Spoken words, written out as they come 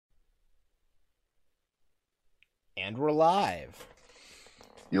And we're live.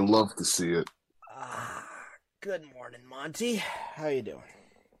 You'll love to see it. Good morning, Monty. How you doing?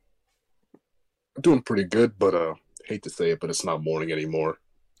 I'm doing pretty good, but hate to say it, but it's not morning anymore.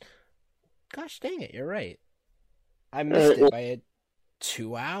 Gosh dang it, you're right. I missed it by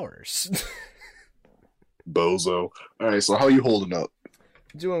 2 hours. Bozo. Alright, so how you holding up?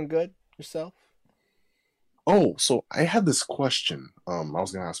 Doing good. Yourself? Oh, so I had this question I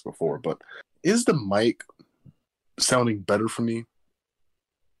was going to ask before, but is the mic sounding better for me?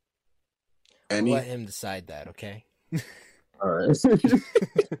 I'll let him decide that, okay? Alright.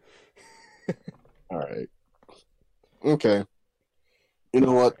 Alright. Okay. You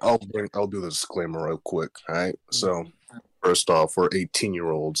know what? I'll do the disclaimer real quick, alright? So, first off, we're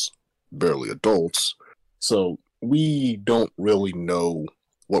 18-year-olds, barely adults, so we don't really know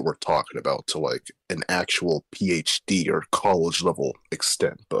what we're talking about to like an actual PhD or college level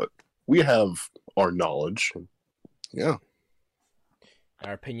extent, but we have our knowledge. Yeah.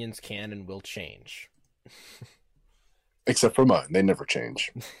 Our opinions can and will change. Except for mine. They never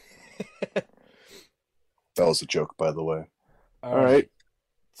change. That was a joke, by the way. All right.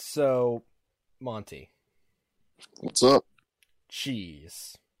 So, Monty. What's up?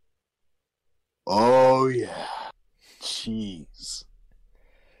 Cheese. Oh, yeah. Cheese.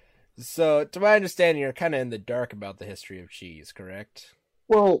 So, to my understanding, you're kind of in the dark about the history of cheese, correct?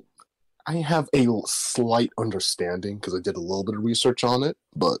 Well, I have a slight understanding because I did a little bit of research on it,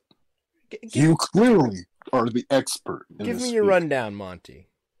 but you clearly are the expert. Give me your rundown, Monty.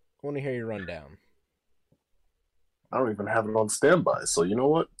 I want to hear your rundown. I don't even have it on standby, so you know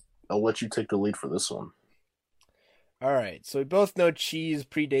what? I'll let you take the lead for this one. All right, so we both know cheese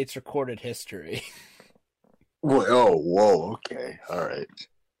predates recorded history. Oh, whoa, okay, all right.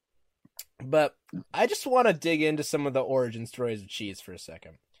 But I just want to dig into some of the origin stories of cheese for a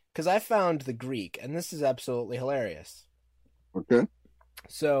second. Because I found the Greek, and this is absolutely hilarious. Okay.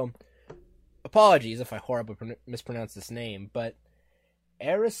 So, apologies if I horribly mispronounce this name, but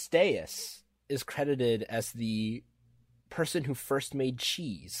Aristaeus is credited as the person who first made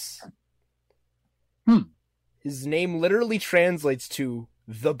cheese. His name literally translates to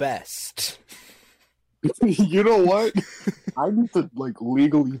the best. You know what? I need to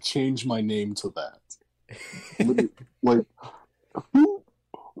legally change my name to that. Who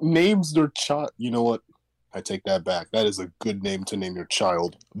names their child? You know what? I take that back. That is a good name to name your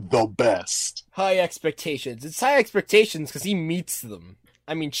child. The best. High expectations. It's high expectations because he meets them.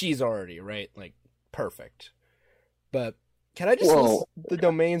 I mean, cheese already, right? Like, perfect. But can I just list the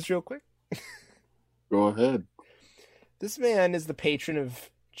domains real quick? Go ahead. This man is the patron of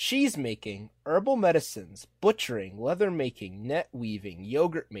cheese making, herbal medicines, butchering, leather making, net weaving,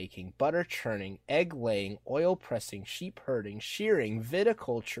 yogurt making, butter churning, egg laying, oil pressing, sheep herding, shearing,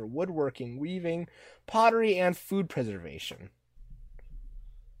 viticulture, woodworking, weaving, pottery, and food preservation.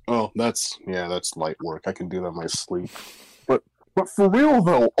 Oh, that's light work. I can do that in my sleep. But for real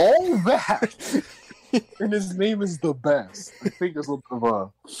though, all that, and his name is the best. I think there's a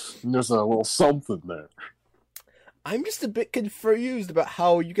little something there. I'm just a bit confused about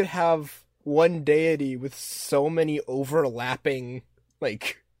how you could have one deity with so many overlapping,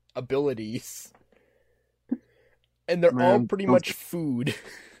 abilities. And they're all pretty much food.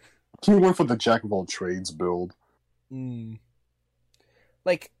 He went for the jack of all trades build.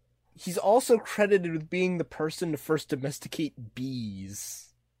 He's also credited with being the person to first domesticate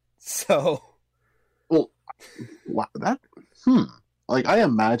bees. So... Well, that... I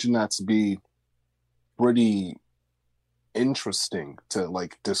imagine that to be pretty interesting to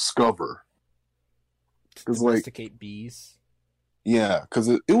discover, because domesticate bees. Yeah, because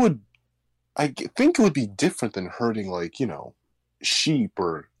it would, I think it would be different than herding sheep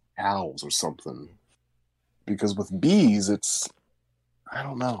or cows or something, because with bees it's, I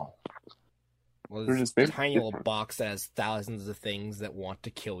don't know, well, there's a tiny little box that has thousands of things that want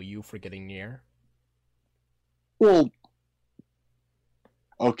to kill you for getting near. Well,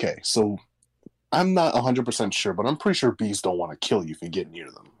 okay, so I'm not 100% sure, but I'm pretty sure bees don't want to kill you if you get near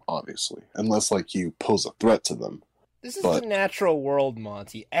them, obviously. Unless, you pose a threat to them. This is the natural world,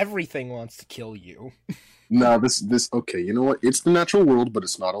 Monty. Everything wants to kill you. No, okay, you know what? It's the natural world, but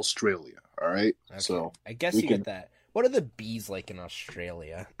it's not Australia, alright? Okay. So I guess you get that. What are the bees like in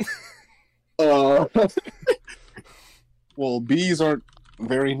Australia? Well, bees aren't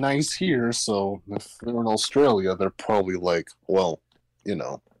very nice here, so if they're in Australia, they're probably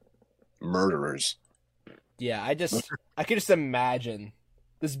murderers. Yeah, I could just imagine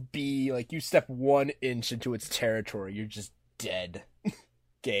this bee, you step 1 inch into its territory, you're just dead.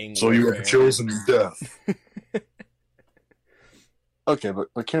 Gang so you have chosen death. Okay,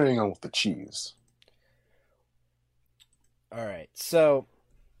 but carrying on with the cheese. All right. So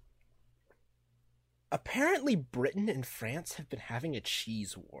apparently Britain and France have been having a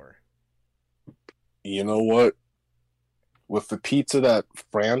cheese war. You know what? With the pizza that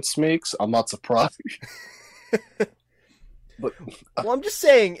France makes, I'm not surprised. But Well, I'm just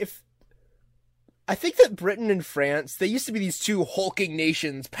saying, if I think that Britain and France, they used to be these two hulking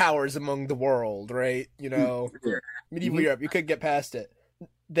nations, powers among the world, right? You know, medieval Europe, you couldn't get past it.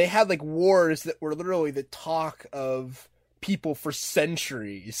 They had like wars that were literally the talk of people for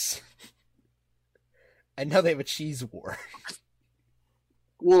centuries. And now they have a cheese war.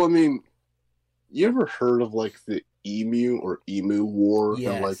 well, I mean, you ever heard of like the emu war in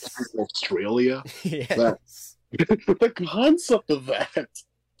like Yes. Australia? Yes. The concept of that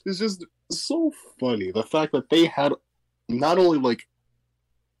is just so funny. The fact that they had not only like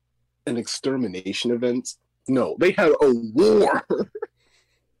an extermination event, no, they had a war.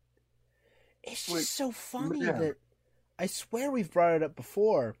 It's Like, just so funny yeah. that I swear we've brought it up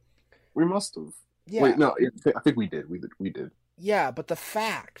before. We must have. Yeah. Wait, no, I think we did. We did. Yeah, but the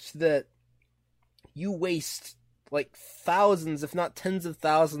fact that you waste like thousands, if not tens of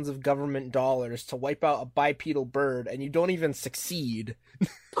thousands of government dollars to wipe out a bipedal bird and you don't even succeed.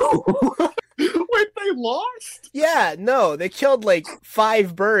 Wait, they lost? Yeah, no, they killed like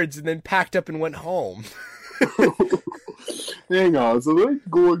 5 birds and then packed up and went home. Hang on, so they're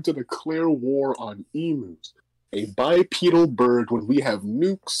going to declare war on emus, a bipedal bird, when we have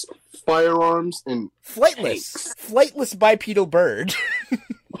nukes, firearms, and Flightless bipedal bird.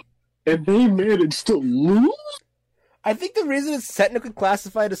 they managed to lose? I think the reason it's technically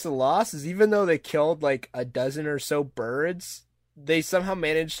classified as a loss is even though they killed like a dozen or so birds, they somehow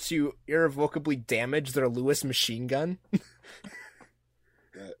managed to irrevocably damage their Lewis machine gun.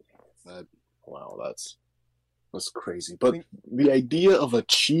 Wow, that's crazy. But the idea of a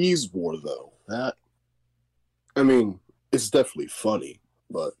cheese war, though, I mean, it's definitely funny,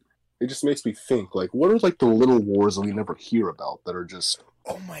 but it just makes me think, like, what are like the little wars that we never hear about that are just...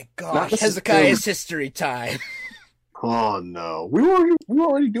 Oh my Not gosh, necessarily- Hezekiah's history time. Oh no, we were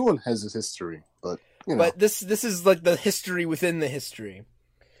already doing Hez's history, but you know, But this is like the history within the history.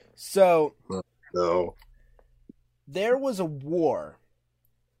 So no. there was a war.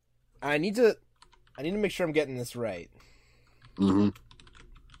 I need to make sure I'm getting this right. Mm-hmm.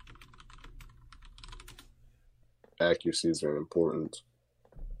 Accuracy is very important.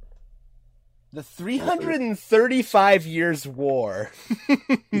 The 335 Years' War.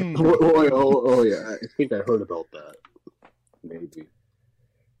 Oh yeah, I think I heard about that. Maybe.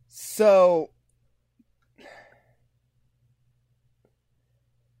 So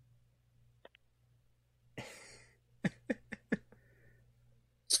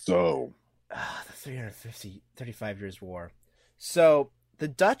the 35 Years' War. So the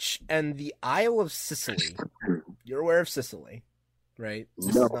Dutch and the Isle of Sicily. You're aware of Sicily, right?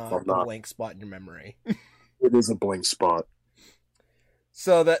 This No, is not I'm a not. blank spot in your memory. It is a blank spot.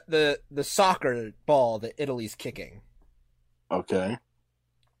 So the soccer ball that Italy's kicking, Okay.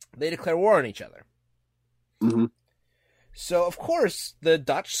 they declare war on each other. Mm-hmm. So of course the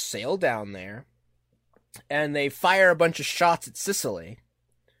Dutch sail down there, and they fire a bunch of shots at Sicily,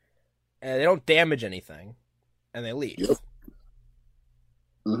 and they don't damage anything, and they leave. Yep.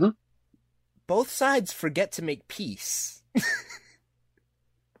 Mm-hmm. Both sides forget to make peace.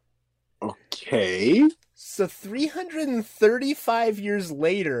 Okay. So 335 years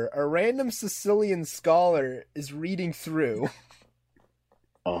later, a random Sicilian scholar is reading through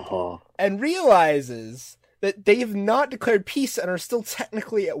Uh-huh. and realizes that they have not declared peace and are still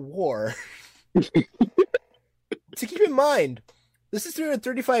technically at war. To keep in mind, this is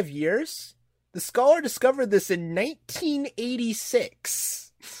 335 years. The scholar discovered this in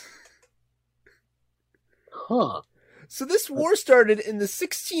 1986. Huh. So this war started in the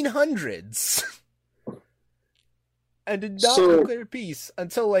 1600s and did not So- declare peace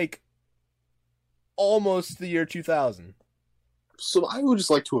until like almost the year 2000. So I would just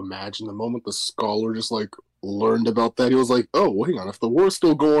like to imagine the moment the scholar just like learned about that, he was like, "Oh, well, hang on, if the war's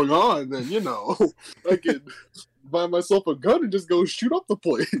still going on, then you know, I could buy myself a gun and just go shoot up the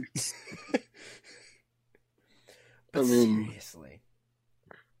place." But I mean- seriously,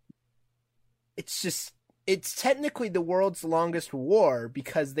 it's technically the world's longest war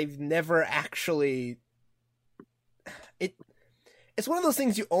because they've never actually. It's one of those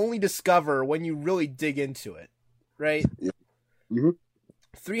things you only discover when you really dig into it, right? Yeah. Mhm.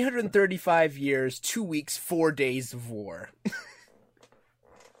 335 years, 2 weeks, 4 days of war.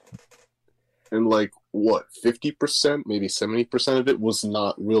 And like what, 50%, maybe 70% of it was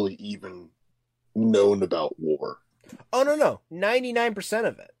not really even known about war. Oh no, 99%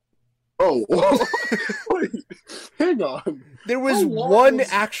 of it. Oh, wait, hang on. There was one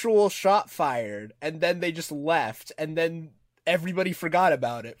actual shot fired, and then they just left, and then everybody forgot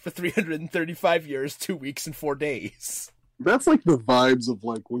about it for 335 years, 2 weeks, and 4 days. That's like the vibes of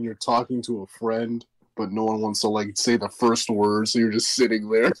like when you're talking to a friend, but no one wants to like say the first word, so you're just sitting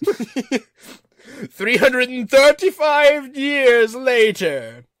there. 335 years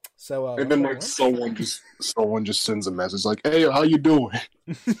later. So, and then like someone just sends a message like, "Hey, how you doing?"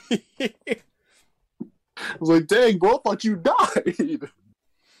 I was like, "Dang, bro, I thought you died."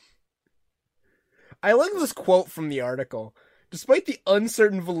 I like this quote from the article. Despite the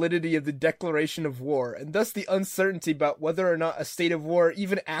uncertain validity of the declaration of war, and thus the uncertainty about whether or not a state of war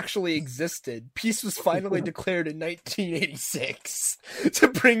even actually existed, peace was finally declared in 1986 to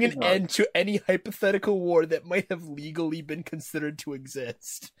bring an end to any hypothetical war that might have legally been considered to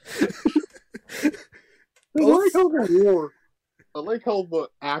exist. I like how the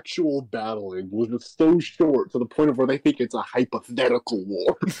actual battling was just so short to the point of where they think it's a hypothetical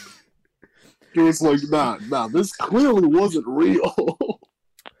war. It was like, nah, this clearly wasn't real.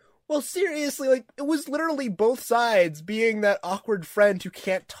 Well, seriously, like, it was literally both sides being that awkward friend who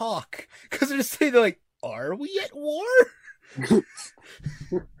can't talk. Because they're just saying, like, are we at war?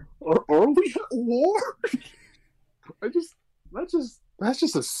 Are we at war? That's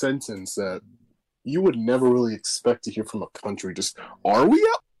just a sentence that you would never really expect to hear from a country. Just, are we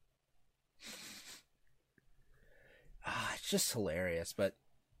at? It's just hilarious, but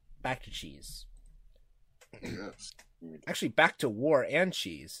back to cheese. Yes. Actually, back to war and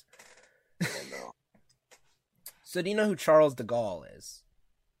cheese. Oh, no. So do you know who Charles de Gaulle is?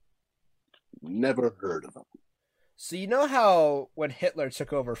 Never heard of him. So you know how when Hitler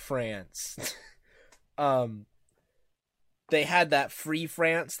took over France, they had that Free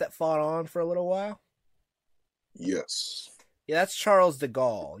France that fought on for a little while? Yes. Yeah, that's Charles de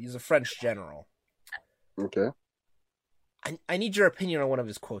Gaulle. He's a French general. Okay. I need your opinion on one of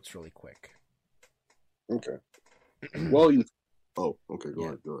his quotes really quick. Okay. Well, you... Oh, okay, go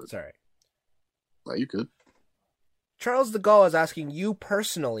ahead. Sorry. No, you could. Charles de Gaulle is asking you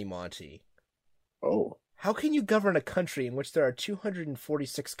personally, Monty. Oh. How can you govern a country in which there are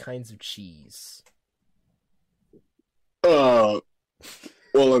 246 kinds of cheese? Well,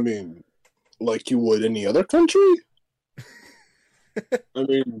 I mean, like you would any other country? I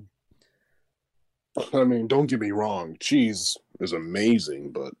mean, don't get me wrong. Cheese is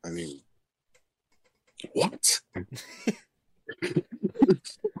amazing, but I mean, what?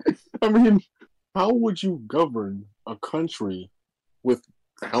 I mean, how would you govern a country with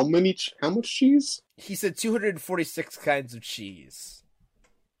how much cheese? He said 246 kinds of cheese.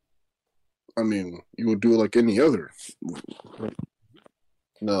 I mean, you would do it like any other.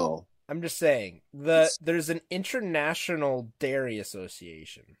 No. I'm just saying, there's an International Dairy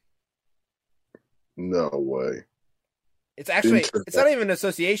Association. No way. It's actually, it's not even an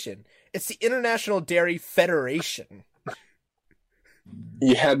association. It's the International Dairy Federation.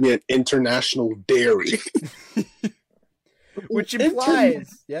 You had me at International Dairy. Which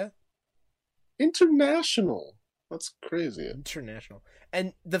implies, yeah? International. That's crazy. International.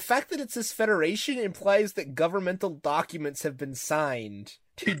 And the fact that it's this federation implies that governmental documents have been signed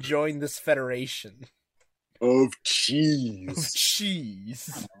to join this federation. Of cheese. Of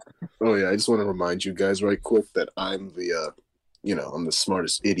cheese. Oh yeah, I just want to remind you guys right quick that I'm the, I'm the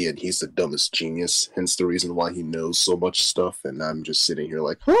smartest idiot. He's the dumbest genius. Hence the reason why he knows so much stuff, and I'm just sitting here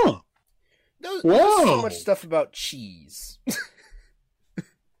like, huh. There's so much stuff about cheese.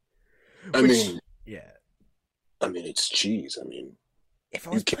 I mean, it's cheese. I mean, if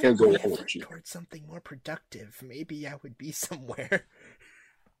I was putting my effort towards something more productive, maybe I would be somewhere.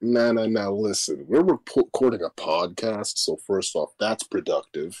 No. Listen, we're recording a podcast, so first off, that's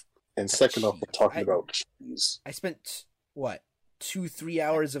productive. And second off, we're talking about cheese. I spent, 2-3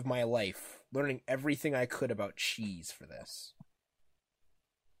 hours of my life learning everything I could about cheese for this.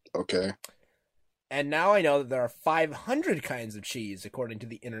 Okay. And now I know that there are 500 kinds of cheese, according to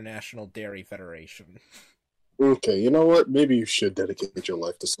the International Dairy Federation. Okay, you know what? Maybe you should dedicate your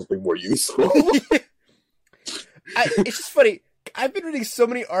life to something more useful. It's just funny. I've been reading so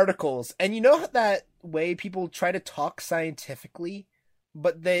many articles, and you know that way people try to talk scientifically,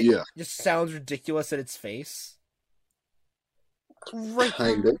 but they just sounds ridiculous at its face? Right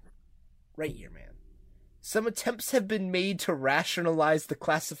here, man. Some attempts have been made to rationalize the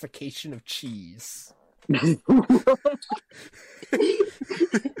classification of cheese.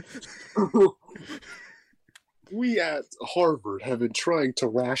 We at Harvard have been trying to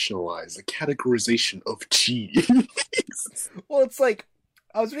rationalize the categorization of cheese. Well, it's like,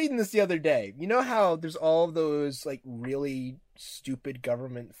 I was reading this the other day. You know how there's all of those, really stupid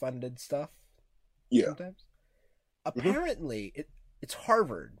government-funded stuff. Yeah. Sometimes. Apparently, it's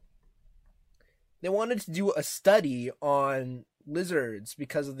Harvard. They wanted to do a study on lizards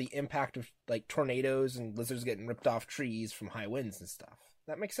because of the impact of like tornadoes and lizards getting ripped off trees from high winds and stuff.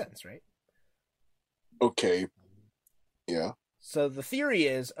 That makes sense, right? Okay. Yeah. So the theory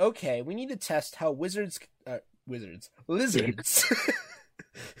is, okay, we need to test how lizards. No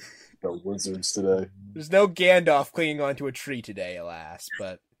wizards today. There's no Gandalf clinging onto a tree today, alas,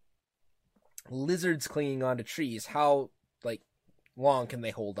 but lizards clinging onto trees, how, like, long can they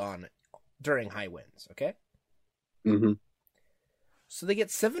hold on during high winds, okay? Mm-hmm. So they get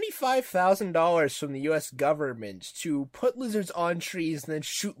 $75,000 from the U.S. government to put lizards on trees and then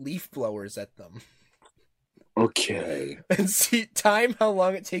shoot leaf blowers at them. Okay. And time how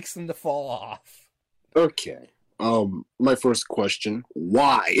long it takes them to fall off. Okay. My first question,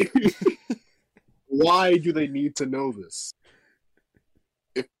 why? Why do they need to know this?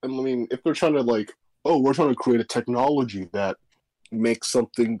 If they're trying to we're trying to create a technology that makes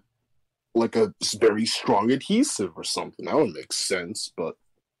something like a very strong adhesive or something, that would make sense. But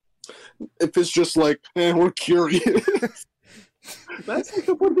if it's just we're curious, that's like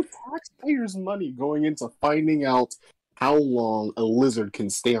a bunch of taxpayers' money going into finding out how long a lizard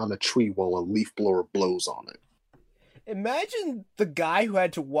can stay on a tree while a leaf blower blows on it. Imagine the guy who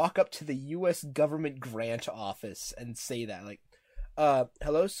had to walk up to the U.S. government grant office and say that,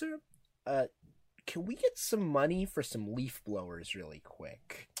 hello, sir? Can we get some money for some leaf blowers really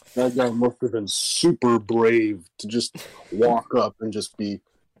quick? That guy must have been super brave to just walk up and just be,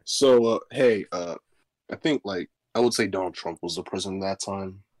 hey, I think, I would say Donald Trump was the president that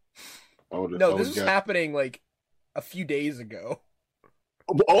time. This is happening, a few days ago.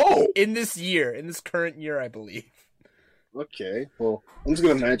 Oh! In this current year, I believe. Okay, well, I'm just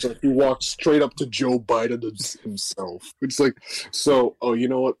gonna imagine he walked straight up to Joe Biden himself. It's you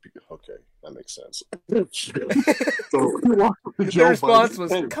know what? Okay, that makes sense. The response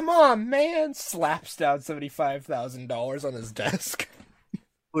was, "Come on, man!" Slaps down $75,000 on his desk.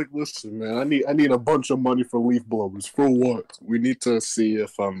 Listen, man, I need a bunch of money for leaf blowers. For what? We need to see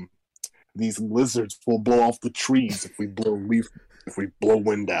if these lizards will blow off the trees if we blow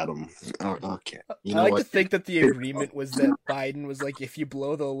wind at them. Okay. I like to think that the agreement was that Biden was like, if you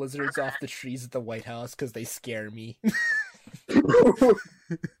blow the lizards off the trees at the White House because they scare me.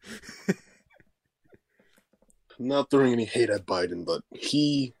 Not throwing any hate at Biden, but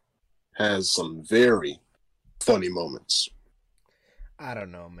he has some very funny moments. I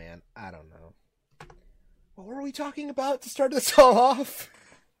don't know, man. I don't know. What were we talking about to start this all off?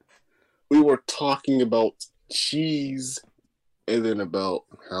 We were talking about cheese. And then about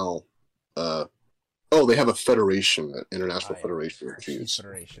how, they have a federation, an international federation of cheese.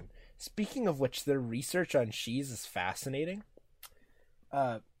 Federation. Speaking of which, their research on cheese is fascinating.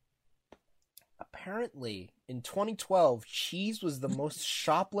 Apparently, in 2012, cheese was the most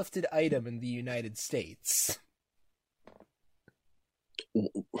shoplifted item in the United States.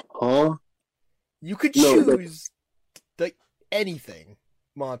 Huh? You could choose anything,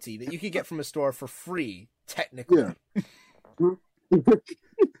 Monty, that you could get from a store for free, technically. Yeah.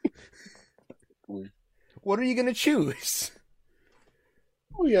 What are you gonna choose?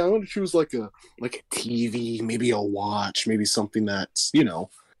 Oh yeah, I'm gonna choose like a TV, maybe a watch, maybe something that's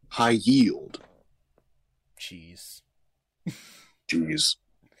high yield. Cheese,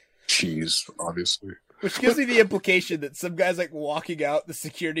 obviously. Which gives me the implication that some guy's walking out, the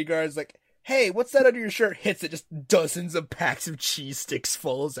security guard's like, "Hey, what's that under your shirt?" Hits it, just dozens of packs of cheese sticks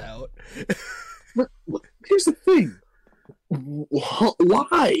falls out. Look, here's the thing.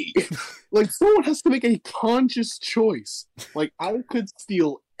 Why? Someone has to make a conscious choice. I could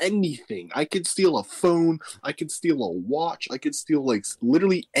steal anything. I could steal a phone. I could steal a watch. I could steal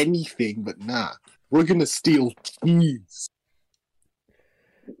literally anything, but nah. We're gonna steal cheese.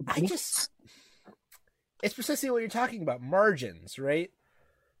 It's precisely what you're talking about. Margins, right?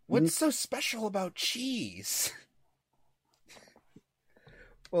 What's so special about cheese?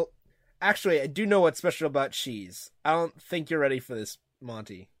 Well, actually, I do know what's special about cheese. I don't think you're ready for this,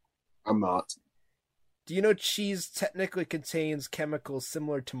 Monty. I'm not. Do you know cheese technically contains chemicals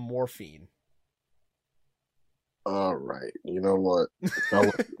similar to morphine? All right. You know what?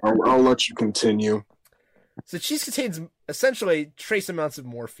 I'll let you continue. So cheese contains essentially trace amounts of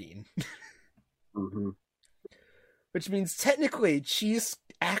morphine. Mm-hmm. Which means technically cheese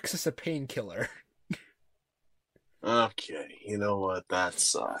acts as a painkiller. Okay. You know what?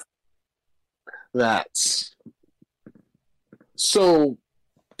 That's... So,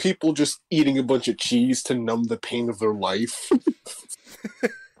 people just eating a bunch of cheese to numb the pain of their life.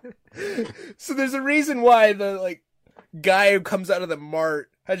 So there's a reason why guy who comes out of the mart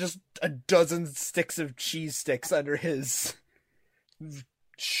has just a dozen sticks of cheese sticks under his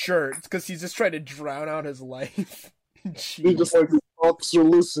shirt because he's just trying to drown out his life. He's just like, officer,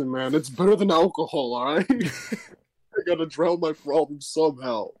 listen, man, it's better than alcohol, alright? I gotta drown my problem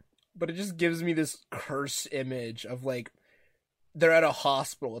somehow. But it just gives me this cursed image of, like, they're at a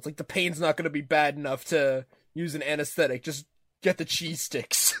hospital. It's like the pain's not going to be bad enough to use an anesthetic. Just get the cheese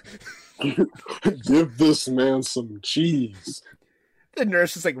sticks. Give this man some cheese. The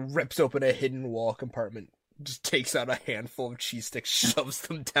nurse just, like, rips open a hidden wall compartment, just takes out a handful of cheese sticks, shoves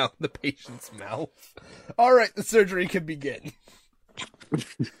them down the patient's mouth. All right, the surgery can begin.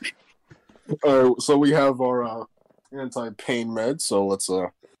 All right, so we have our anti-pain meds. So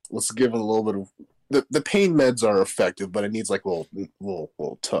let's give it a little bit of the pain meds are effective, but it needs like a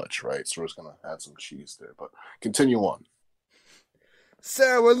little touch, right? So we're just gonna add some cheese there. But continue on.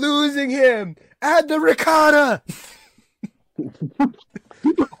 Sir, we're losing him. Add the ricotta.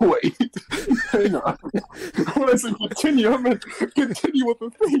 Wait, hang on. When I say continue, I meant continue with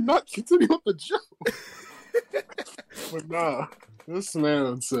the thing, not continue with the joke. But nah, this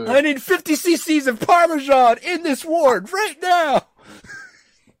man said, I need 50 cc's of Parmesan in this ward right now.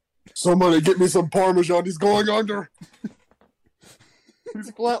 Somebody get me some Parmesan. He's going under.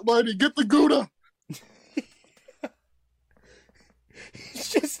 He's flatlining. Get the Gouda.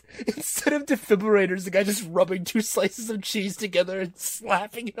 It's just, instead of defibrillators, the guy just rubbing 2 slices of cheese together and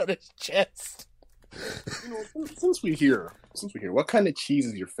slapping it on his chest. You know, since we're here, what kind of cheese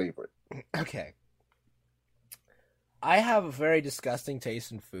is your favorite? Okay. I have a very disgusting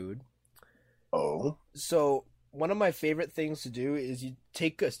taste in food. Oh. So, one of my favorite things to do is you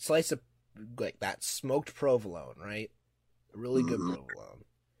take a slice of, like, that smoked provolone, right? A really good provolone.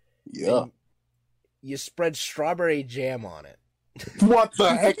 Yeah. And you spread strawberry jam on it. What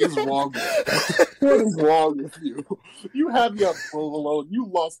the heck is wrong with you? What is wrong with you? You had me at provolone. You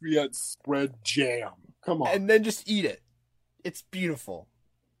lost me at spread jam. Come on. And then just eat it. It's beautiful.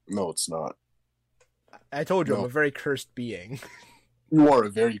 No, it's not. I told you, No. I'm a very cursed being. You are a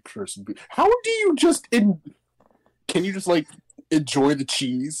very cursed being. How do you just can you just like enjoy the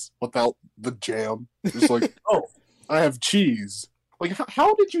cheese without the jam? Just like, oh, I have cheese. Like,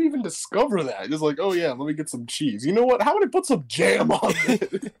 how did you even discover that? Just like, oh yeah, let me get some cheese. You know what? How would I put some jam on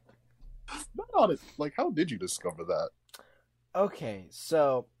it? Not on it. Like, how did you discover that? Okay,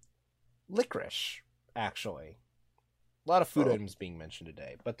 so licorice, actually. A lot of food items being mentioned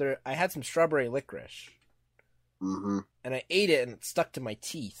today, but I had some strawberry licorice. Mm-hmm. And I ate it and it stuck to my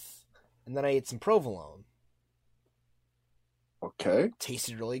teeth. And then I ate some provolone. Okay.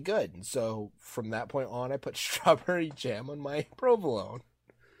 Tasted really good. And so from that point on, I put strawberry jam on my provolone.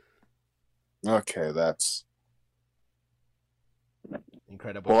 Okay, that's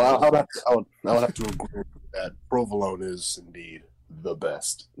Incredible. well. I would have to agree that provolone is indeed the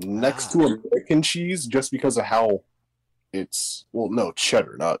best next to American cheese, just because of how it's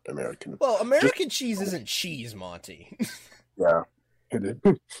cheddar, not American. Well, American cheese isn't cheese, Monty. Yeah,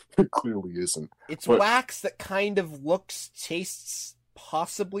 it clearly isn't. It's wax that kind of looks, tastes,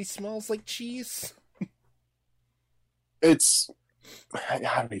 possibly smells like cheese. I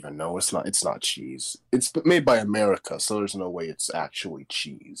don't even know. It's not cheese. It's made by America, so there's no way it's actually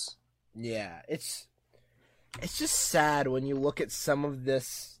cheese. Yeah, it's just sad when you look at some of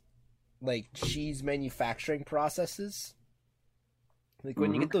this, like, cheese manufacturing processes. Like,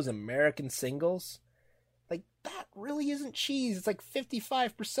 when you get those American singles, like, that really isn't cheese. It's like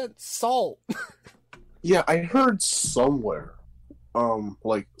 55% salt. Yeah, I heard somewhere,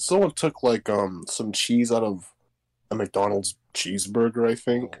 like, someone took, like, some cheese out of a McDonald's cheeseburger, I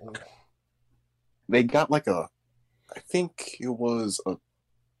think. Oh. They got, like, I think it was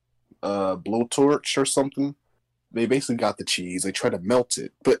a blowtorch or something. They basically got the cheese. They tried to melt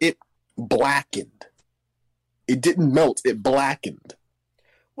it, but it blackened. It didn't melt. It blackened.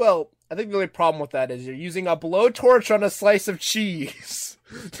 Well, I think the only problem with that is you're using a blowtorch on a slice of cheese.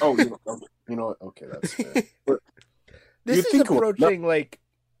 Oh, you know what? Okay, that's fair. But This is approaching, like,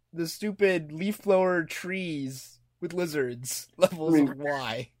 the stupid leaf blower trees with lizards levels of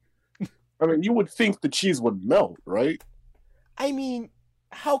why. I mean, you would think the cheese would melt, right? I mean,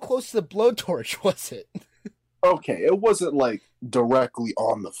 how close to the blowtorch was it? Okay, it wasn't like directly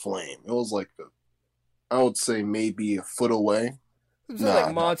on the flame. It was like I would say maybe a foot away. So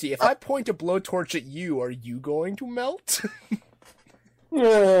like, Monty, if I point a blowtorch at you, are you going to melt?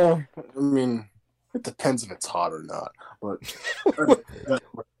 Yeah, I mean, it depends if it's hot or not. But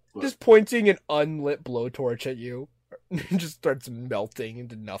just pointing an unlit blowtorch at you just starts melting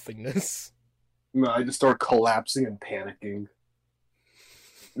into nothingness. no, I just start collapsing and panicking.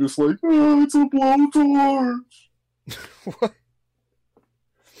 Just like, oh, it's a blowtorch. What?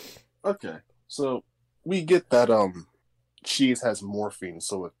 Okay, so we get that cheese has morphine,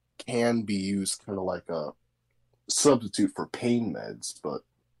 so it can be used kind of like a substitute for pain meds, but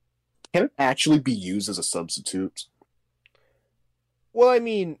can it actually be used as a substitute? Well, I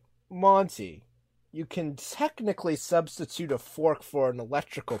mean, Monty, you can technically substitute a fork for an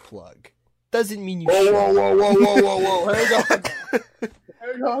electrical plug. Doesn't mean you should. Whoa! Hang on,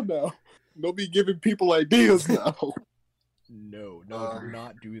 hang on now. Don't be giving people ideas now. No, do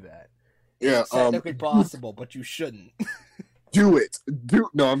not do that. Yeah, It's technically possible, but you shouldn't. do it.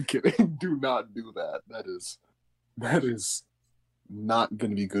 No, I'm kidding. Do not do that. That is not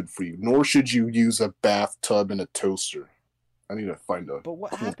going to be good for you. Nor should you use a bathtub and a toaster. I need to find a. But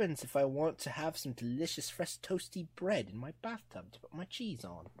what happens if I want to have some delicious fresh toasty bread in my bathtub to put my cheese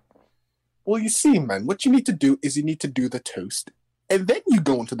on? Well, you see, man, what you need to do is you need to do the toast, and then you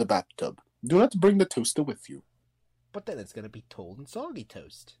go into the bathtub. Do not bring the toaster with you. But then it's going to be cold and soggy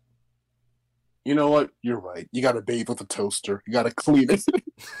toast. You know what? You're right. You got to bathe with the toaster. You got to clean it.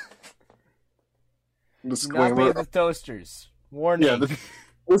 Not bathe with toasters. Warning. Yeah,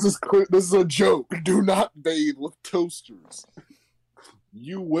 this is a joke. Do not bathe with toasters.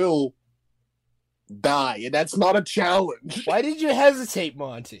 You will die, and that's not a challenge. Why did you hesitate,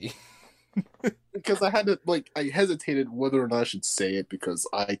 Monty? Because I hesitated whether or not I should say it because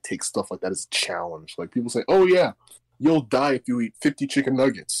I take stuff like that as a challenge. Like people say, "Oh yeah, you'll die if you eat 50 chicken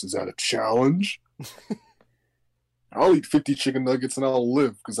nuggets." Is that a challenge? I'll eat 50 chicken nuggets and I'll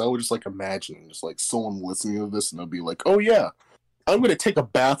live because I would just like imagine just like someone listening to this and they'll be like, "Oh yeah, I'm going to take a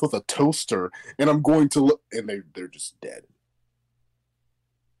bath with a toaster and I'm going to and they're just dead."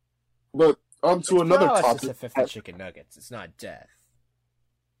 But onto another topic. It's 50 chicken nuggets. It's not death.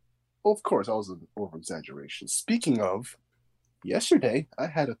 Well, of course, that was an over-exaggeration. Speaking of, yesterday I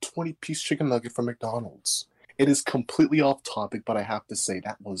had a 20-piece chicken nugget from McDonald's. It is completely off topic, but I have to say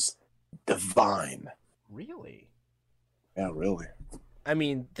that was divine. Really? Yeah, really. I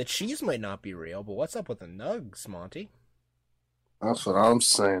mean, the cheese might not be real, but what's up with the nugs, Monty? That's what I'm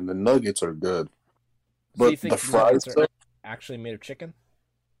saying. The nuggets are good. So But you think the fries are actually made of chicken?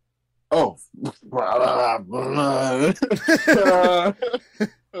 Oh.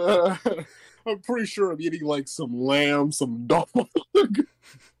 I'm pretty sure I'm eating like some lamb, some dog,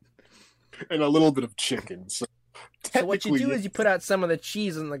 and a little bit of chicken. So what you do is you put out some of the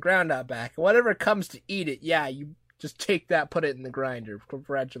cheese on the ground out back. Whatever comes to eat it, yeah, you just take that, put it in the grinder.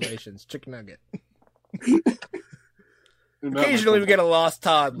 Congratulations, chicken nugget. Occasionally we get a lost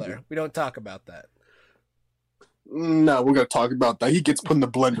toddler. We don't talk about that. No, we're going to talk about that. He gets put in the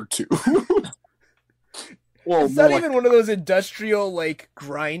blender too. Well, it's not even one of those industrial like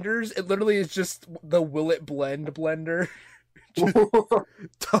grinders. It literally is just the Will It Blend blender.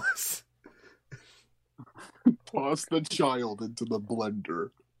 Toss the child into the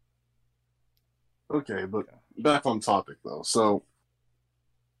blender. Okay, but back on topic though. So,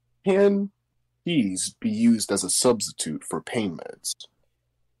 can cheese be used as a substitute for pain meds?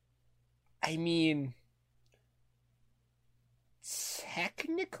 I mean,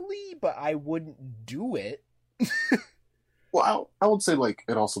 technically, but I wouldn't do it. Well, I would say like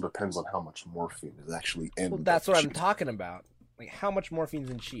it also depends on how much morphine is actually in. Well, that's what I'm talking about. Like, how much morphine's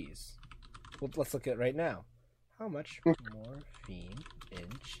in cheese? Well, let's look at it right now. How much morphine in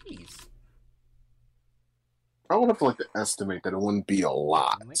cheese? I would have to like to estimate that it wouldn't be a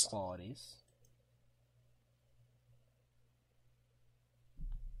lot. My qualities.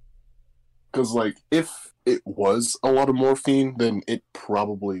 Because like if it was a lot of morphine, then it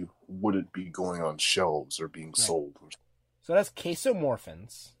probably wouldn't be going on shelves or being sold. So that's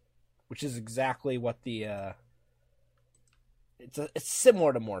casomorphins, which is exactly what the it's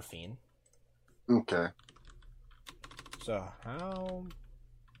similar to morphine. Okay. So how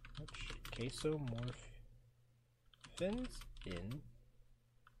much casomorphins in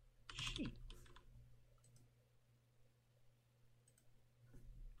cheese?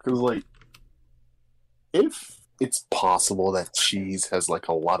 Because like if it's possible that cheese has like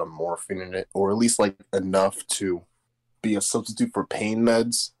a lot of morphine in it, or at least like enough to be a substitute for pain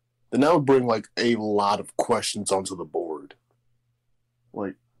meds, then that would bring like a lot of questions onto the board.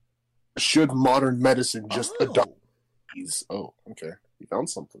 Like, should modern medicine just adopt cheese? Oh, okay. You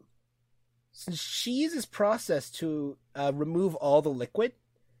found something. Since cheese is processed to remove all the liquid,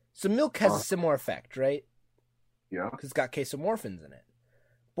 so milk has a similar effect, right? Yeah. Because it's got casomorphins in it.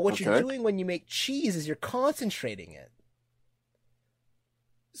 But what you're doing when you make cheese is you're concentrating it.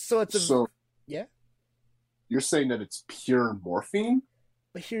 So it's yeah? You're saying that it's pure morphine?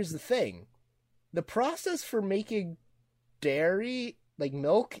 But here's the thing. The process for making dairy, like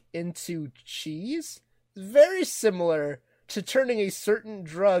milk, into cheese very similar to turning a certain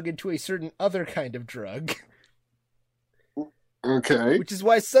drug into a certain other kind of drug. Okay. Which is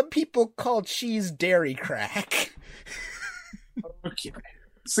why some people call cheese dairy crack. Okay.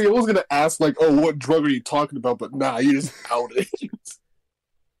 See, I was gonna ask, like, oh, what drug are you talking about? But nah, you just outed it.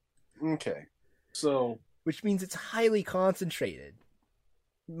 Okay. So. Which means it's highly concentrated.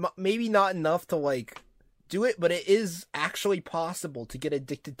 Maybe not enough to, like, do it, but it is actually possible to get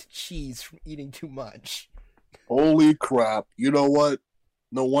addicted to cheese from eating too much. Holy crap. You know what?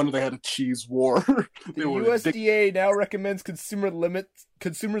 No wonder they had a cheese war. The USDA now recommends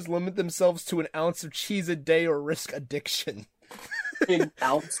consumers limit themselves to an ounce of cheese a day or risk addiction.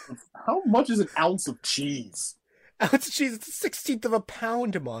 How much is an ounce of cheese? Ounce of cheese, it's a 16th of a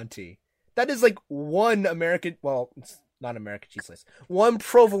pound, Monty. That is like one American, well, it's not American cheese slice. One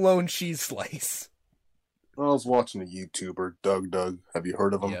provolone cheese slice. I was watching a YouTuber, Doug. Have you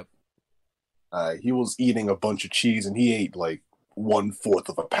heard of him? Yep. He was eating a bunch of cheese and he ate like 1/4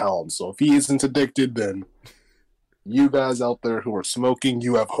 of a pound. So if he isn't addicted, then you guys out there who are smoking,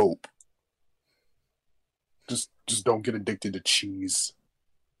 you have hope. Just don't get addicted to cheese.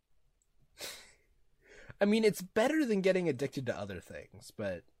 I mean, it's better than getting addicted to other things,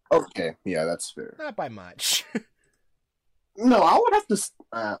 but... Okay, yeah, that's fair. Not by much. No, I would have to...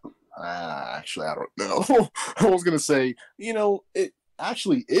 actually, I don't know. I was going to say, it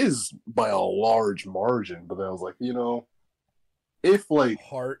actually is by a large margin, but then I was like, if like...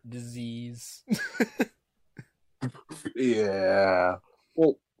 Heart disease. Yeah.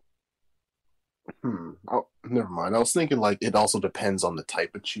 Well, oh, never mind. I was thinking like it also depends on the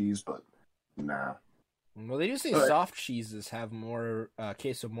type of cheese, but nah. Well, they do say soft cheeses have more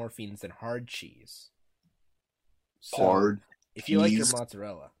case of morphines than hard cheese. So, hard if you like your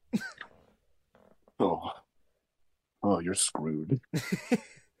mozzarella. Oh, you're screwed.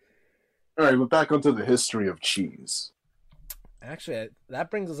 All right, but back onto the history of cheese. Actually, that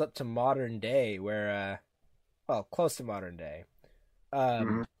brings us up to modern day, where, close to modern day.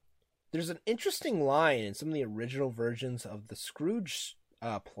 There's an interesting line in some of the original versions of the Scrooge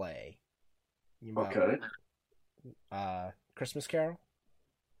play. Okay. Christmas Carol?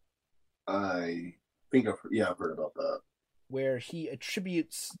 I think I've heard about that. Where he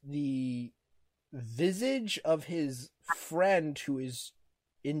attributes the visage of his friend who is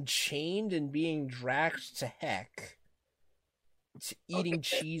enchained and being dragged to heck to eating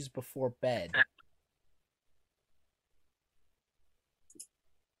cheese before bed.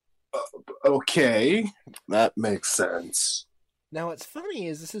 Okay, that makes sense. Now, what's funny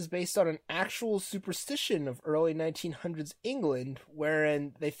is this is based on an actual superstition of early 1900s England,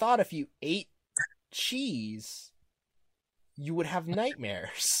 wherein they thought if you ate cheese, you would have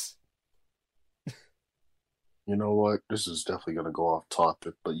nightmares. You know what? This is definitely going to go off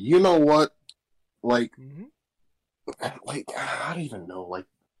topic, but you know what? Like, I don't even know, like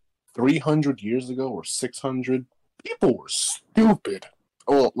 300 years ago or 600, people were stupid.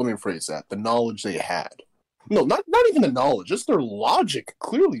 Oh, let me rephrase that. The knowledge they had. No, not even the knowledge. Just their logic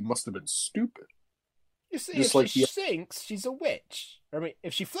clearly must have been stupid. You see, just if like she sinks, she's a witch. I mean,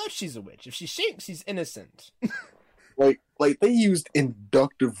 if she floats, she's a witch. If she sinks, she's innocent. like they used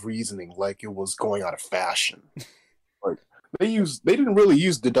inductive reasoning like it was going out of fashion. Like they didn't really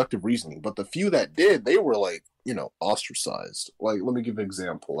use deductive reasoning, but the few that did, they were like, ostracized. Like, let me give an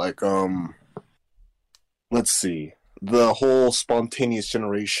example. Like, let's see. The whole spontaneous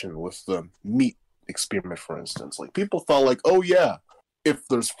generation with the meat experiment, for instance. Like, people thought, like, oh, yeah, if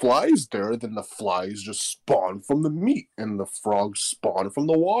there's flies there, then the flies just spawn from the meat, and the frogs spawn from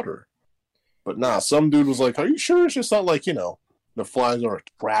the water. But nah, some dude was like, are you sure it's just not like, the flies are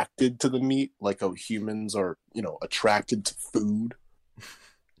attracted to the meat, like how humans are, attracted to food?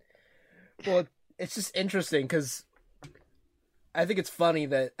 Well, it's just interesting, because I think it's funny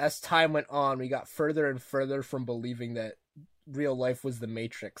that as time went on, we got further and further from believing that real life was the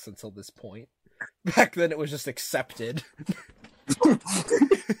Matrix until this point. Back then, it was just accepted.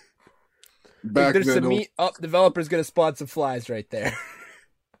 Back there's then, some meat. Oh, developer's gonna spawn some flies right there.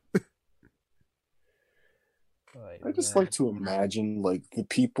 I just like to imagine, like, the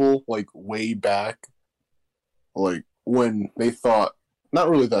people, like, way back, like, when they thought, not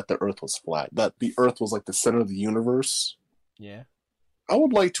really that the Earth was flat, that the Earth was, like, the center of the universe. Yeah. I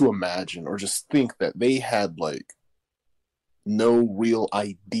would like to imagine, or just think that they had, like, no real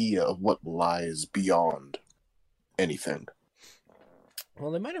idea of what lies beyond anything.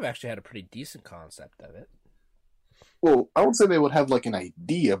 Well, they might have actually had a pretty decent concept of it. Well, I would say they would have, like, an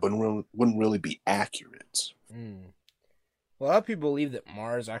idea, but wouldn't really be accurate. Well, a lot of people believe that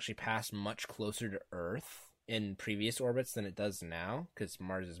Mars actually passed much closer to Earth in previous orbits than it does now, because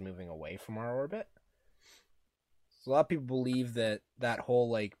Mars is moving away from our orbit. So a lot of people believe that that whole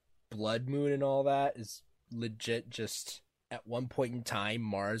like blood moon and all that is legit. Just at one point in time,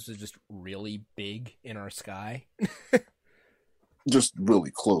 Mars was just really big in our sky. Just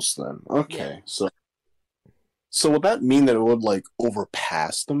really close then. Okay, Yeah. so would that mean that it would like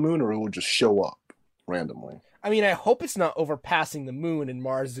overpass the moon, or it would just show up randomly? I mean, I hope it's not overpassing the moon and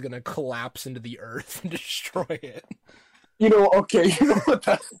Mars is gonna collapse into the Earth and destroy it. Okay, you know what?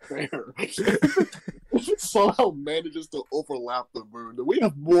 That's fair. If it somehow manages to overlap the moon, then we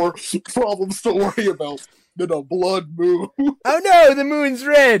have more problems to worry about than a blood moon. Oh no, the moon's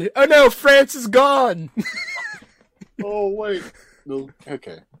red. Oh no, France is gone. Oh wait, no.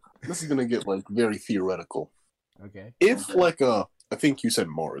 Okay, this is gonna get like very theoretical. Okay. If I think you said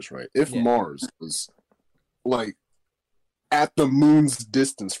Mars, right? If Yeah. Mars was like at the moon's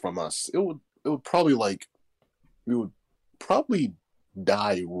distance from us, it would probably we would probably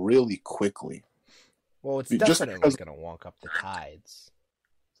die really quickly. Well, it's Just definitely because- gonna walk up the tides.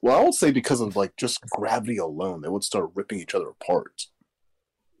 Well, I would say because of like just gravity alone, they would start ripping each other apart.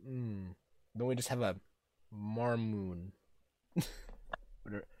 Don't we just have a Marmoon?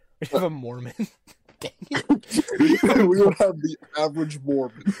 We have a Mormon. Dang it. We would have the average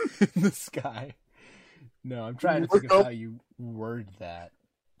Mormon. In the sky. No, I'm trying to think of how you word that.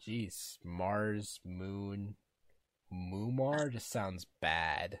 Jeez, Mars, Moon, Mumar just sounds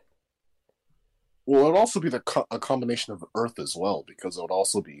bad. Well, it would also be a combination of Earth as well, because it would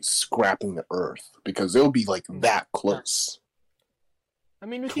also be scrapping the Earth, because it would be like that close. I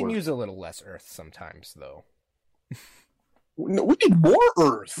mean, we can use a little less Earth sometimes, though. No, we need more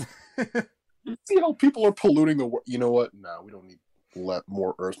Earth. See how people are polluting the world. You know what? No, we don't need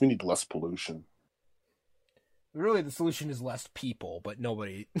more Earth. We need less pollution. Really, the solution is less people, but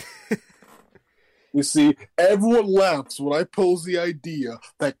nobody. You see, everyone laughs when I pose the idea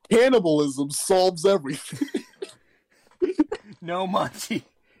that cannibalism solves everything. No, Monty.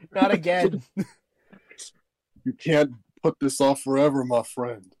 Not again. You can't put this off forever, my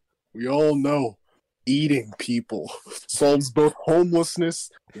friend. We all know eating people solves both homelessness,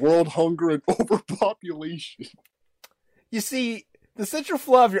 world hunger, and overpopulation. You see, the central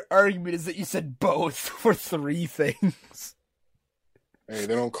flaw of your argument is that you said both for three things. Hey,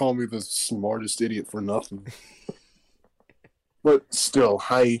 they don't call me the smartest idiot for nothing. But still,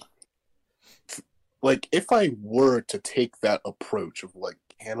 if I were to take that approach of, like,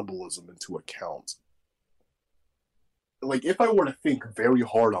 cannibalism into account, like, if I were to think very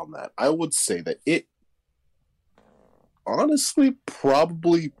hard on that, I would say that it honestly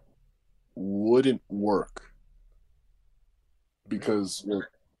probably wouldn't work. Because,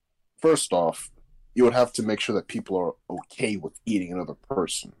 first off, you would have to make sure that people are okay with eating another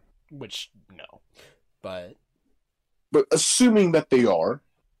person. Which, no. But assuming that they are,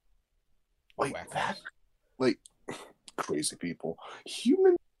 like Whack. that, like crazy people,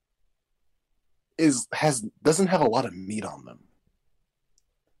 human doesn't have a lot of meat on them.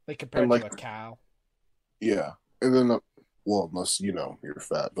 like compared like- to a cow. Yeah, and then well, unless you're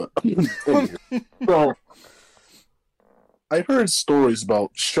fat, but so I heard stories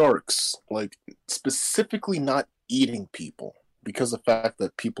about sharks, like specifically not eating people because of the fact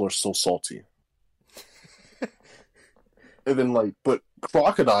that people are so salty. And then but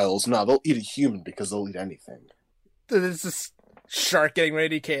crocodiles, no, they'll eat a human because they'll eat anything. There's this shark getting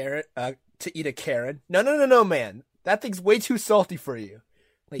ready to eat a Karen. No, man. That thing's way too salty for you.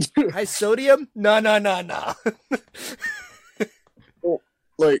 Like, high sodium? No.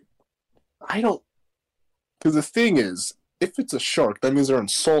 I don't. Because the thing is, if it's a shark, that means they're in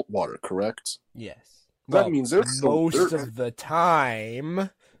salt water, correct? Yes. That means they're most of the time.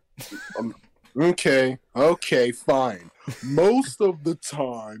 Okay, fine. Most of the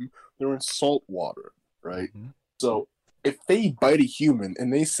time, they're in salt water, right? Mm-hmm. So if they bite a human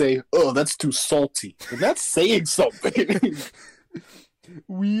and they say, "Oh, that's too salty," then that's saying something.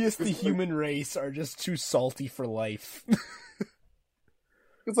 We as the human race are just too salty for life.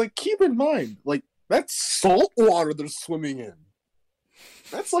 It's like, keep in mind, like, that's salt water they're swimming in.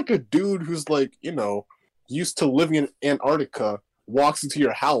 That's like a dude who's used to living in Antarctica, walks into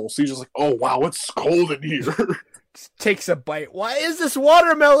your house, he's just like, "Oh wow, it's cold in here." Takes a bite. Why is this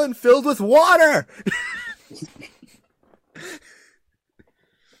watermelon filled with water?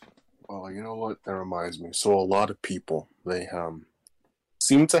 Well, you know what? That reminds me. So a lot of people, they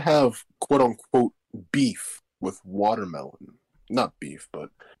seem to have quote unquote beef with watermelon. Not beef, but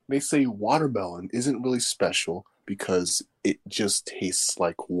they say watermelon isn't really special because it just tastes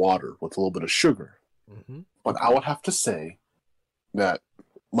like water with a little bit of sugar. Mm-hmm. But I would have to say that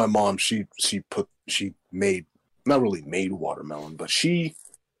my mom, she made, not really made watermelon, but she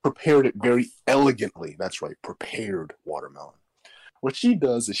prepared it very elegantly. That's right, prepared watermelon. What she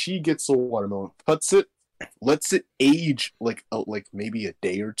does is she gets a watermelon, cuts it, lets it age like maybe a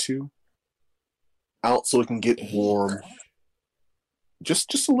day or two out so it can get warm.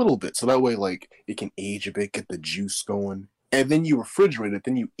 Just a little bit, so that way like it can age a bit, get the juice going, and then you refrigerate it,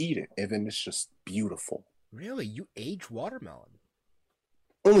 then you eat it, and then it's just beautiful. Really? You age watermelon?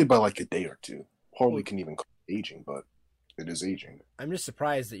 Only by like a day or two. Hardly can even call it aging, but it is aging. I'm just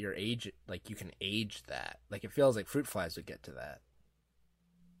surprised that your age, like you can age that. Like it feels like fruit flies would get to that.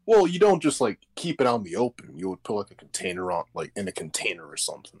 Well, you don't just like keep it out in the open. You would put like a container on, like in a container or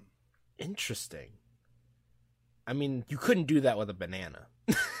something. Interesting. I mean, you couldn't do that with a banana.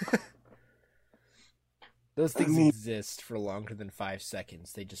 Those things exist for longer than 5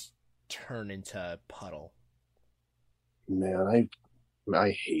 seconds. They just turn into a puddle. Man, I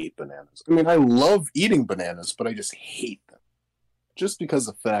hate bananas. I mean, I love eating bananas, but I just hate them. Just because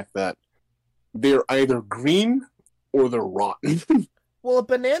of the fact that they're either green or they're rotten. Well, a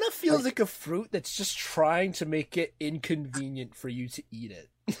banana feels like a fruit that's just trying to make it inconvenient for you to eat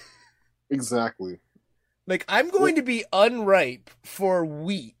it. Exactly. Like, I'm going to be unripe for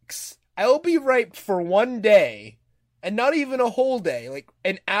weeks. I will be ripe for one day, and not even a whole day, like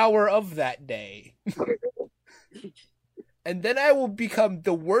an hour of that day. And then I will become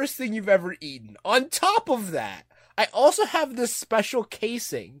the worst thing you've ever eaten. On top of that, I also have this special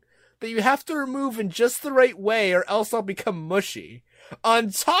casing that you have to remove in just the right way or else I'll become mushy.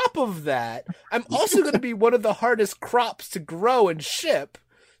 On top of that, I'm also going to be one of the hardest crops to grow and ship.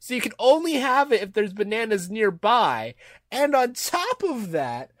 So you can only have it if there's bananas nearby. And on top of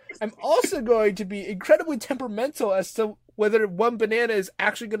that, I'm also going to be incredibly temperamental as to whether one banana is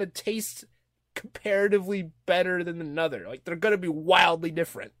actually going to taste comparatively better than another. Like, they're going to be wildly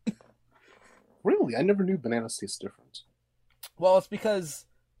different. Really? I never knew bananas taste different. Well, it's because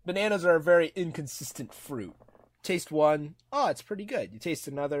bananas are a very inconsistent fruit. Taste one, oh, it's pretty good. You taste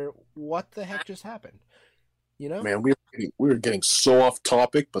another, what the heck just happened? You know? Man, we're getting so off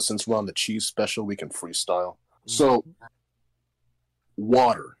topic, but since we're on the cheese special, we can freestyle. So,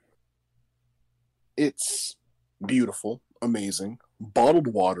 water. It's beautiful, amazing. Bottled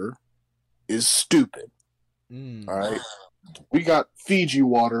water is stupid. All right? We got Fiji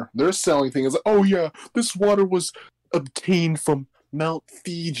water. They're selling things like, oh yeah, this water was obtained from Mount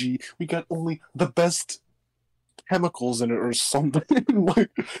Fiji. We got only the best chemicals in it or something.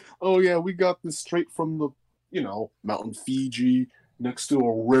 Like, oh yeah, we got this straight from the, Mountain Fiji next to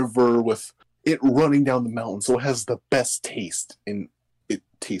a river with it running down the mountain. So it has the best taste and it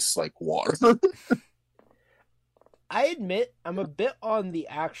tastes like water. I admit I'm a bit on the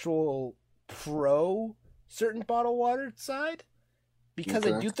actual pro certain bottled water side because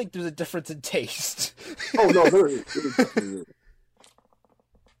I do think there's a difference in taste. Oh no, there is.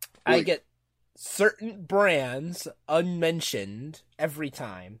 I get certain brands unmentioned every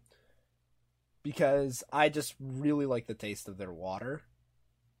time because I just really like the taste of their water.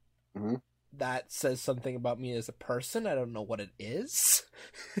 Mm-hmm. That says something about me as a person. I don't know what it is.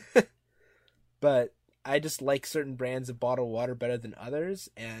 But I just like certain brands of bottled water better than others,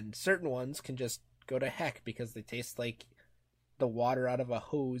 and certain ones can just go to heck because they taste like the water out of a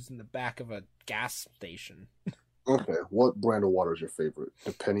hose in the back of a gas station. Okay, what brand of water is your favorite?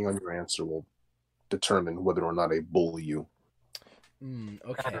 Depending on your answer will determine whether or not I bully you.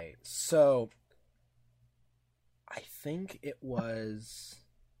 Okay, so I think it was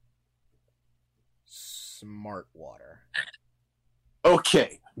Smart Water.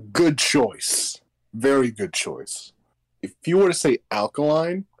 Okay, good choice. Very good choice. If you were to say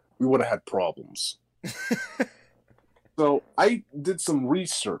alkaline, we would have had problems. So I did some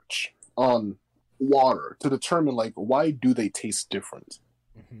research on water to determine, like, why do they taste different?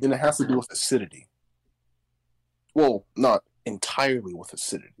 Mm-hmm. And it has to do with acidity. Well, not entirely with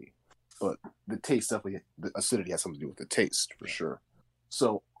acidity, but the taste definitely, the acidity has something to do with the taste, for sure.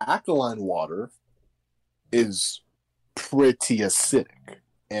 So alkaline water is pretty acidic,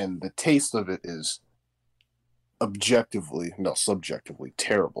 and the taste of it is subjectively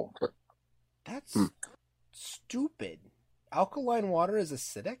terrible. That's stupid. Alkaline water is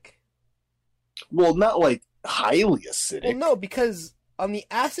acidic? Well, not like highly acidic. Well, no, because on the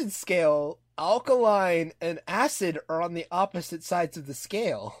acid scale, alkaline and acid are on the opposite sides of the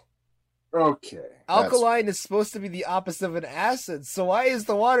scale. Okay. Alkaline is supposed to be the opposite of an acid, so why is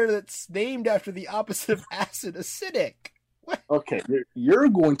the water that's named after the opposite of acid acidic? What? Okay, you're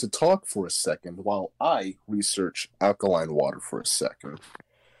going to talk for a second while I research alkaline water for a second.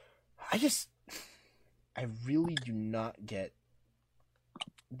 I really do not get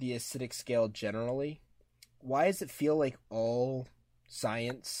the acidic scale generally. Why does it feel like all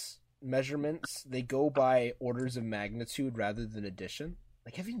science measurements, they go by orders of magnitude rather than addition.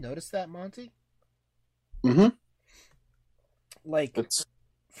 Like, have you noticed that, Monty? Mm-hmm. Like,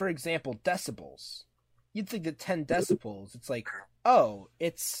 for example, decibels. You'd think that 10 decibels, it's like, oh,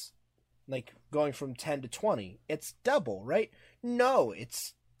 it's like going from 10 to 20. It's double, right? No,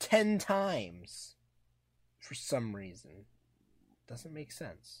 it's 10 times. For some reason. Doesn't make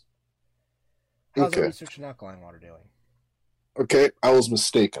sense. How's the research in alkaline water doing? Okay, I was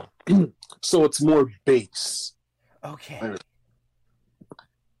mistaken. So it's more base. Okay.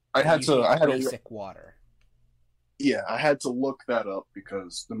 I had basic water. Yeah, I had to look that up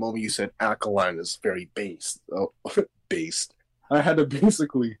because the moment you said alkaline is very based. Based. I had to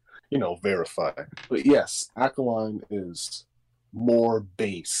basically, verify. But yes, alkaline is more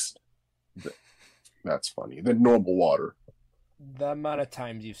based. That's funny. Than normal water. The amount of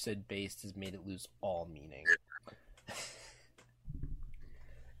times you've said based has made it lose all meaning.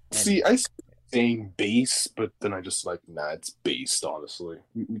 See, I saying base, but then I just it's based, honestly.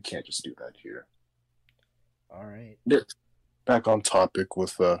 We can't just do that here. All right. Back on topic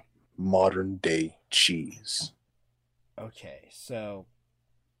with modern day cheese. Okay, so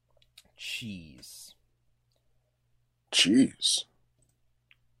cheese.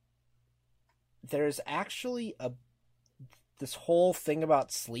 There's actually this whole thing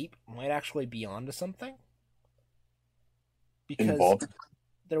about sleep might actually be onto something. Because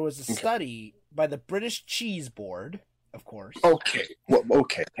there was a study by the British Cheese Board, of course. Okay,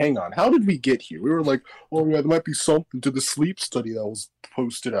 hang on. How did we get here? We were like, oh yeah, there might be something to the sleep study that was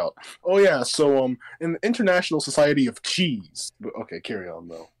posted out. Oh yeah, so in the International Society of Cheese. Okay, carry on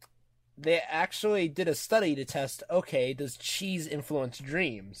though. They actually did a study to test, okay, does cheese influence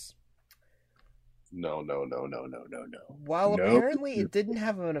dreams? No. While apparently it didn't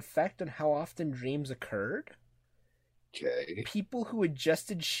have an effect on how often dreams occurred, okay, people who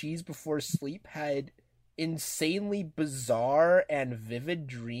ingested cheese before sleep had insanely bizarre and vivid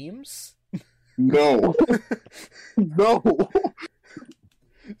dreams. No. No.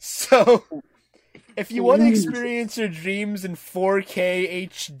 So, if you want to experience your dreams in 4K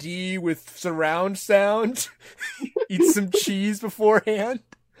HD with surround sound, eat some cheese beforehand.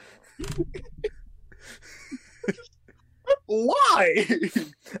 Why?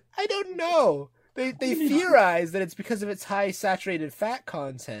 I don't know. They theorize that it's because of its high saturated fat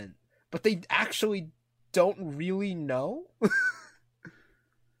content, but they actually don't really know.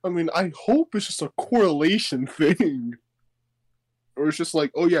 I mean, I hope it's just a correlation thing. Or it's just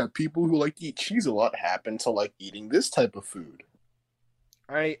like, oh yeah, people who like to eat cheese a lot happen to like eating this type of food.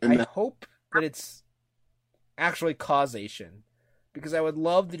 I hope that it's actually causation. Because I would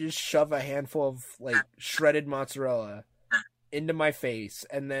love to just shove a handful of shredded mozzarella into my face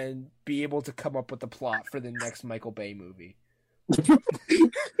and then be able to come up with a plot for the next Michael Bay movie.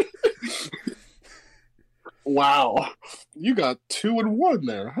 Wow. You got 2 in 1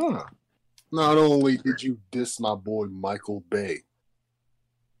 there, huh? Not only did you diss my boy Michael Bay,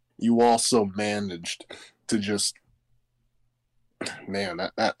 you also managed to just... Man,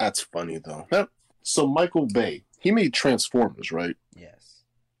 that's funny, though. So Michael Bay, he made Transformers, right? Yes.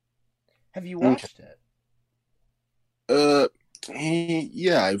 Have you watched it?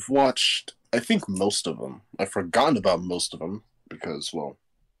 Yeah, I've watched, I think, most of them. I've forgotten about most of them because, well,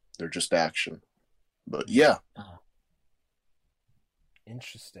 they're just action. But yeah.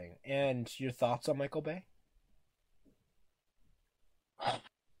 Interesting. And your thoughts on Michael Bay?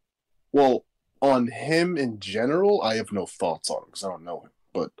 Well, on him in general, I have no thoughts on him because I don't know him.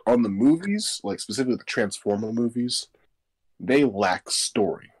 But on the movies, specifically the Transformer movies, they lack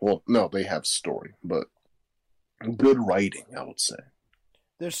story. Well, no, they have story, but good writing, I would say.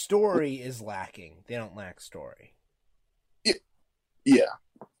 Their story is lacking. They don't lack story. Yeah.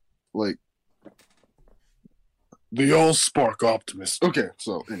 The All-Spark Optimus. Okay,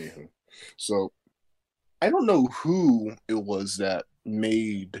 so, anywho. So, I don't know who it was that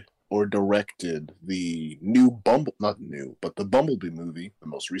made or directed the new the Bumblebee movie, the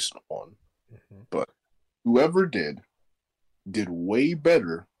most recent one. Mm-hmm. But whoever did way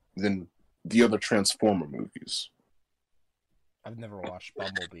better than the other Transformer movies. I've never watched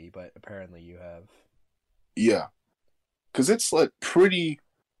Bumblebee, but apparently you have. Yeah. Because it's pretty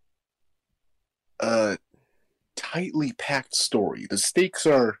tightly packed story. The stakes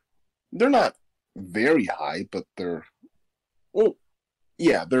they're not very high, but they're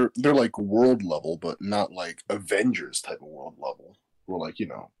world level, but not Avengers type of world level. Where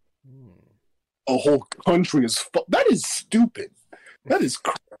a whole country is that is stupid. That is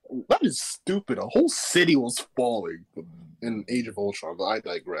stupid. A whole city was falling in Age of Ultron, but I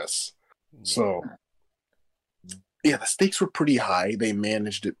digress. Yeah. So yeah, the stakes were pretty high. They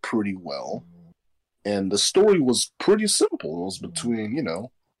managed it pretty well, and the story was pretty simple. It was between,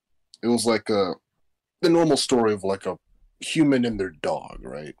 it was like the normal story of like a human and their dog,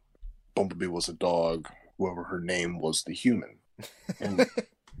 right? Bumblebee was a dog. Whoever her name was the human. And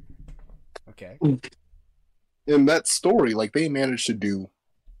Okay. in that story, like they managed to do,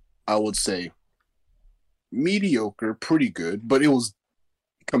 I would say, mediocre, pretty good, but it was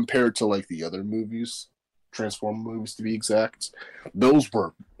compared to like the other movies, Transformer movies to be exact. Those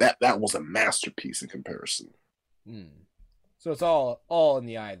were that was a masterpiece in comparison. So it's all in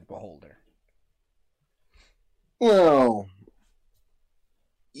the eye of the beholder. Well,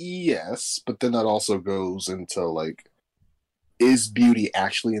 yes, but then that also goes into like, is beauty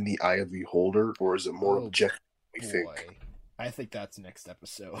actually in the eye of the beholder, or is it more objective? I think. I think that's next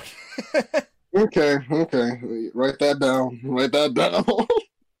episode. Okay. Write that down.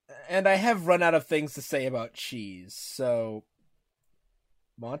 And I have run out of things to say about cheese, so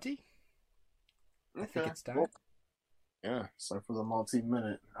Monty? I think it's time. Yeah, it's time for the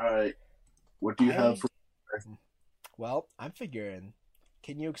multi-minute. Alright. What do you have for... Well, I'm figuring,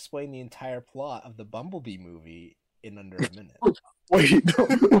 can you explain the entire plot of the Bumblebee movie in under a minute? Wait,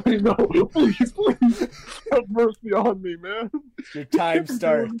 no, please. Have mercy on me, man. Your time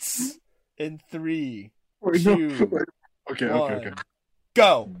starts in 3, 2, Okay.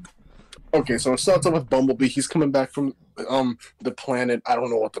 Go! Okay, so it starts off with Bumblebee. He's coming back from the planet. I don't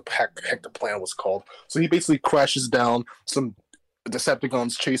know what the heck the planet was called. So he basically crashes down. Some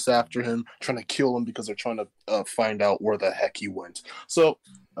Decepticons chase after him, trying to kill him because they're trying to find out where the heck he went. So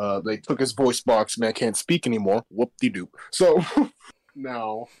they took his voice box. Man can't speak anymore. Whoop-de-doop. So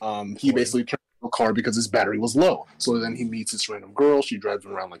now he basically turned into a car because his battery was low. So then he meets this random girl. She drives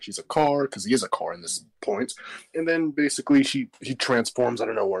him around like she's a car because he is a car in this point. And then basically he transforms out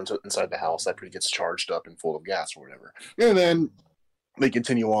of nowhere inside the house after he gets charged up and full of gas or whatever. And then they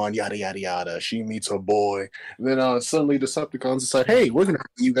continue on, yada, yada, yada. She meets a boy. And then suddenly Decepticons decide, hey, we're going to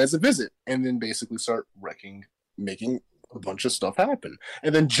pay you guys a visit. And then basically start making a bunch of stuff happen.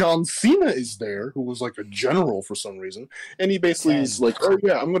 And then John Cena is there, who was like a general for some reason. And he basically is like, oh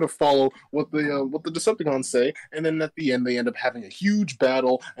yeah, I'm going to follow what the Decepticons say. And then at the end, they end up having a huge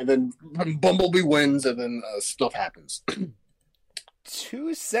battle. And then Bumblebee wins, and then stuff happens.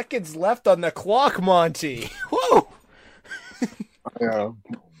 2 seconds left on the clock, Monty. Whoa!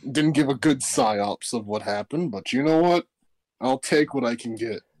 Didn't give a good psyops of what happened, but you know what? I'll take what I can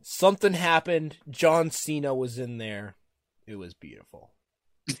get. Something happened. John Cena was in there. It was beautiful.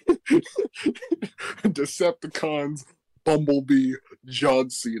 Decepticons, Bumblebee, John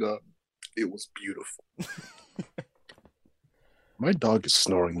Cena. It was beautiful. My dog is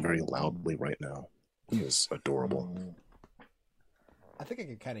snoring very loudly right now. He is adorable. I think I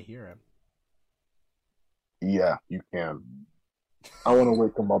can kind of hear him. Yeah, you can. I want to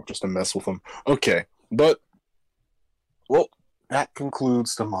wake him up just to mess with him. Okay, but, well, that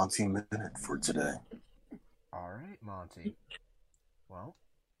concludes the Monty Minute for today. All right, Monty. Well,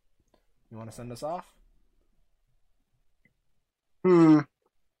 you want to send us off? Sure,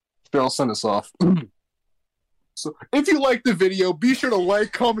 I'll send us off. So, if you like the video, be sure to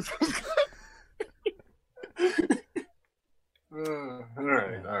like, comment, subscribe. All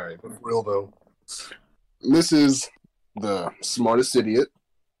right. But for real, though, this is the smartest idiot.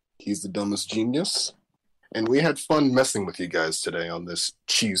 He's the dumbest genius. And we had fun messing with you guys today on this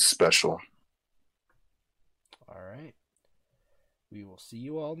cheese special. All right. We will see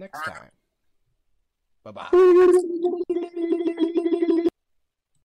you all next time. Bye-bye.